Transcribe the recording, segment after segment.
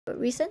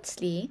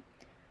Recently,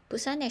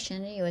 Pusan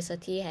National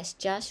University has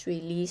just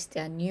released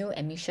their new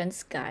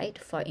admissions guide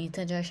for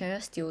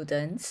international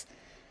students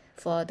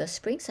for the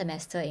spring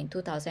semester in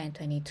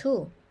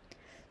 2022.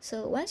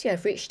 So once you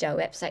have reached their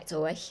website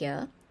over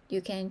here,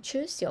 you can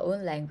choose your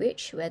own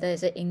language, whether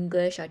is it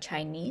English or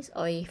Chinese,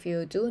 or if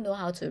you do know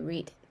how to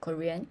read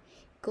Korean,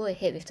 go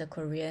ahead with the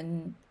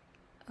Korean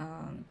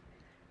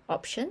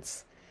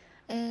options.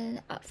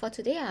 And for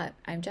today,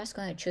 I'm just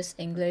going to choose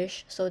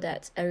English so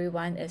that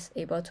everyone is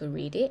able to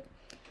read it.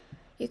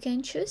 You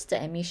can choose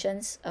the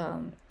admissions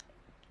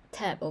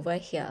tab over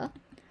here.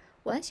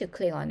 Once you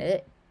click on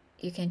it,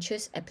 you can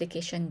choose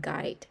application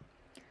guide.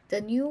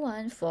 The new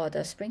one for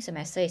the spring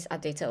semester is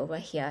updated over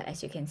here,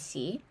 as you can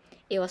see.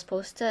 It was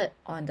posted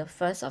on the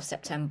 1st of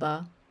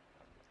September.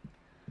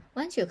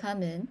 Once you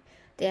come in,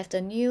 they have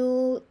the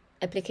new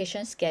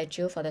application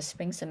schedule for the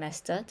spring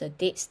semester, the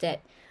dates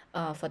that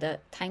for the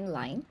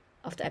timeline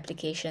of the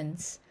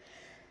applications.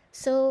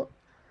 So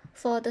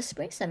for the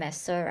spring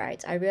semester,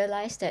 right, I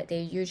realized that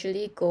they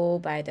usually go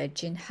by the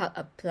Jinhak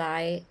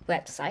Apply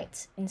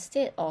website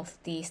instead of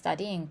the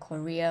Study in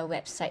Korea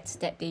websites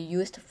that they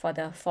used for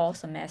the fall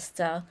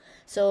semester.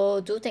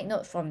 So do take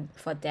note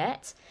for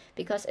that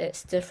because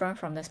it's different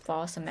from the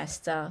fall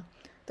semester.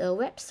 The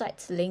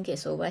website's link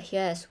is over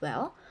here as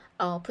well.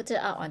 I'll put it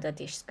out on the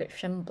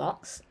description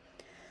box.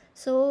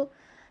 So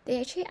they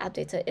actually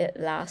updated it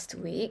last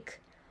week.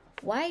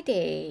 Why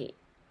they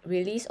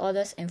release all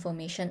this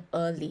information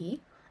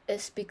early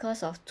is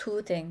because of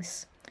two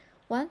things.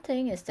 One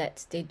thing is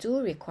that they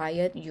do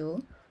require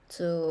you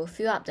to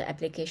fill up the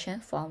application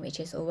form, which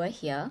is over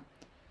here.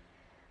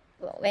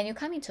 When you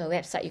come into a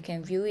website, you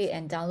can view it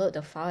and download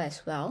the file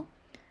as well.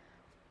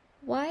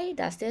 Why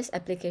does this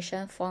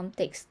application form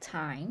takes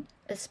time?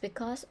 It's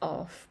because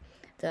of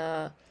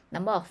the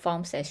number of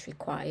forms that's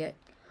required.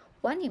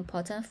 One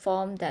important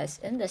form that's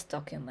in this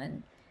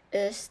document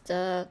is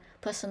the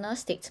personal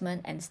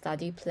statement and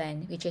study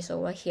plan, which is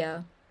over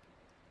here.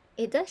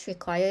 It does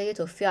require you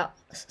to fill up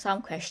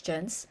some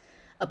questions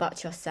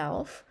about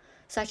yourself,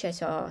 such as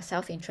your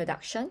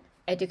self-introduction,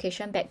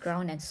 education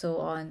background, and so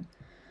on.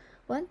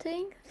 One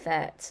thing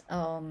that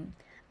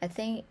I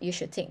think you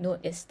should take note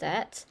is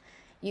that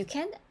you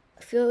can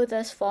fill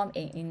this form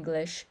in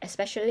English,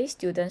 especially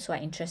students who are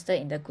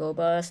interested in the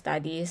global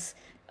studies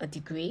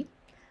degree.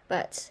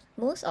 But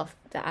most of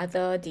the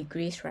other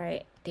degrees,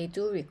 right, they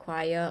do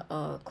require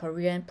a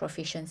Korean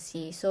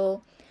proficiency.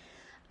 So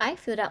I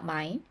filled up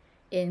mine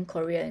in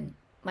Korean.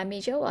 My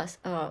major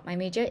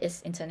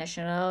is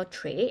international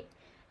trade,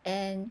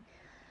 and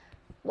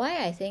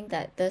why I think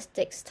that this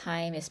takes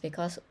time is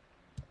because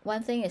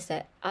one thing is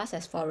that us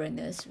as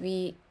foreigners,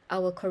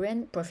 our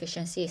Korean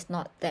proficiency is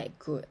not that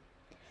good.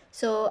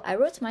 So I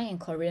wrote mine in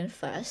Korean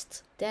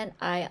first, then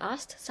I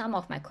asked some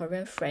of my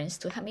Korean friends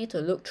to help me to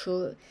look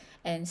through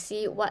and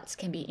see what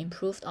can be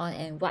improved on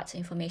and what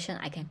information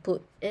I can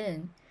put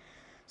in.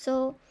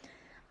 So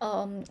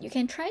you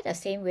can try the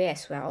same way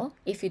as well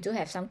if you do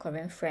have some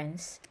Korean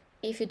friends.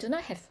 If you do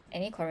not have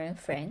any Korean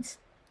friends,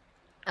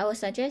 I would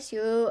suggest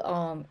you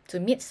to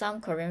meet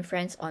some Korean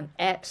friends on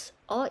apps,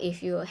 or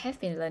if you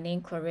have been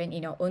learning Korean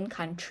in your own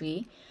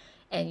country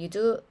and you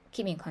do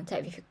keep in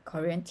contact with your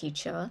Korean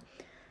teacher,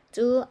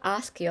 do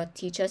ask your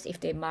teachers if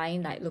they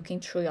mind like looking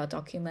through your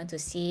document to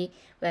see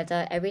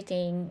whether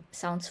everything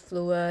sounds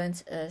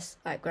fluent, is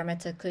like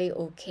grammatically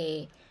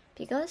okay,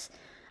 because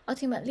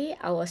ultimately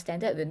our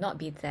standard will not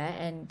be there,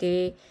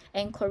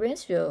 and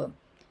Koreans will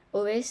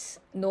always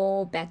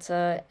know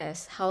better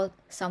as how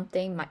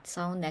something might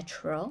sound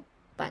natural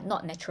but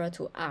not natural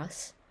to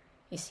us,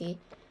 you see.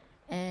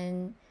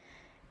 And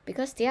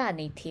because they are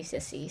natives, you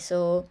see,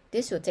 so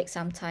this will take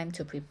some time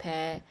to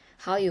prepare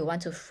how you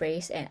want to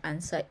phrase and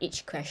answer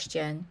each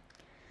question.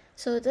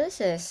 So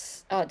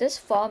this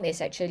form is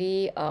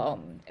actually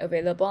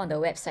available on the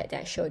website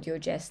that I showed you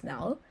just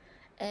now,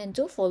 and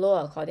do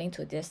follow according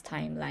to this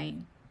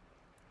timeline.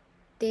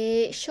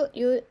 They showed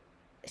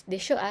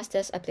us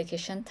this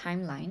application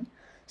timeline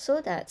so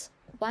that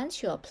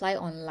once you apply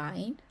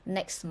online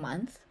next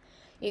month,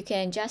 you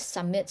can just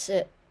submit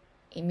it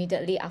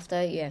immediately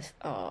after you have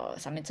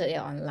submitted it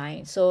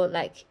online. So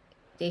like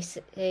they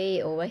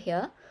say over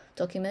here,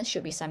 documents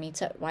should be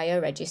submitted via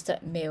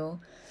registered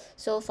mail.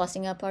 So for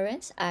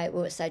Singaporeans, I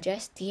would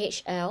suggest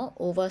DHL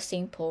over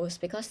SingPost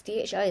because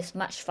DHL is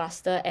much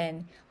faster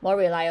and more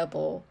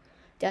reliable.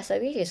 Their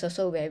service is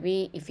also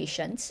very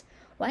efficient.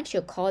 Once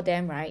you call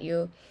them, right,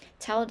 you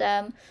tell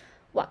them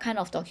what kind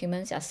of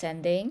documents you're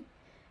sending.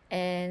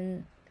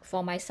 And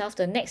for myself,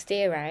 the next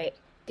day, right,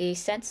 they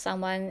sent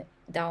someone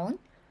down,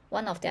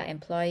 one of their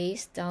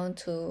employees down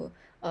to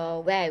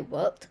where I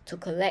worked to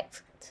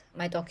collect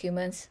my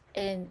documents,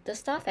 and the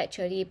staff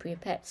actually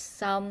prepared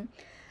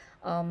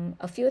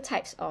a few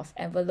types of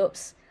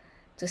envelopes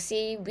to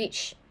see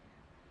which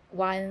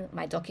one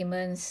my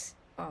documents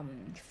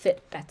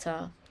fit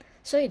better.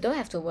 So you don't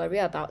have to worry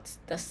about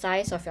the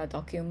size of your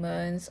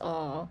documents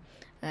or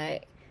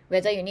like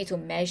whether you need to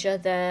measure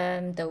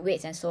them, the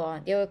weights and so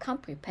on. They will come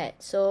prepared.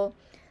 So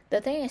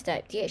The thing is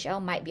that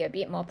DHL might be a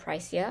bit more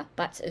pricier,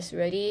 but it's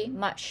really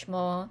much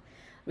more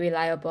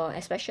reliable,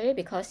 especially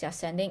because you're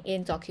sending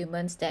in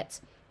documents that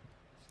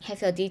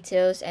have your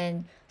details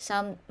and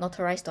some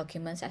notarized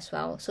documents as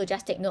well. So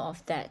just take note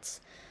of that.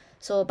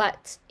 So,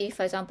 but if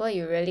for example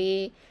you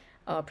really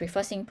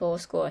prefer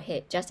SingPost, go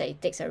ahead. Just that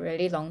it takes a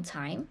really long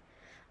time.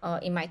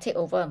 It might take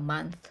over a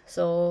month.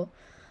 So,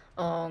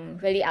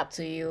 really up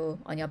to you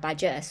on your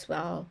budget as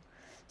well.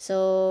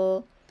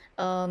 So,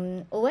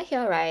 over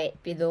here, right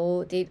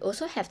below, they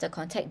also have the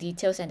contact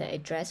details and the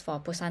address for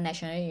Pusan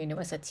National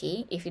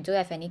University. If you do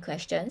have any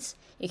questions,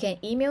 you can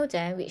email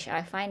them, which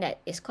I find that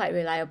is quite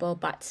reliable,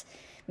 but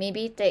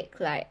maybe take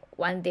like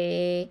 1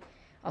 day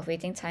of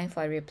waiting time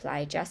for a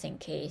reply just in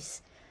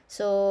case.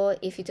 So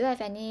if you do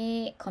have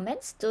any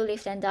comments, do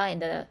leave them down in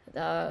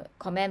the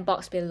comment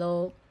box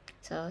below.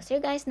 So see you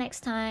guys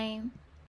next time.